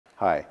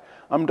Hi,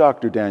 I'm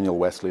Dr. Daniel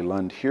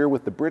W.Lund here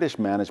with the British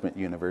Management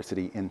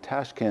University in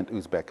Tashkent,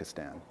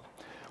 Uzbekistan.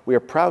 We are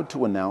proud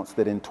to announce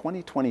that in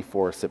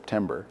 2024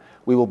 September,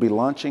 we will be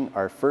launching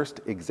our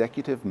first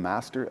Executive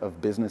Master of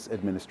Business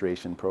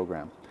Administration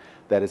program.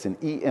 That is an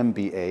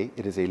EMBA.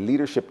 It is a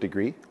leadership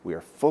degree. We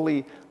are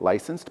fully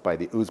licensed by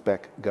the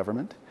Uzbek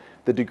government.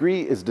 The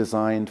degree is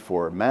designed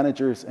for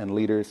managers and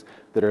leaders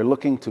that are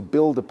looking to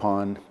build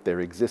upon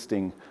their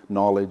existing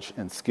knowledge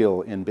and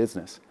skill in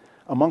business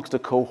amongst a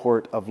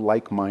cohort of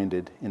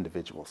like-minded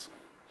individuals.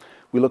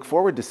 We look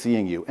forward to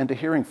seeing you and to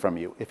hearing from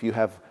you. If you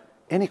have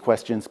any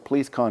questions,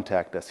 please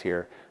contact us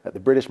here at the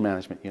British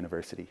Management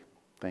University.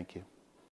 Thank you.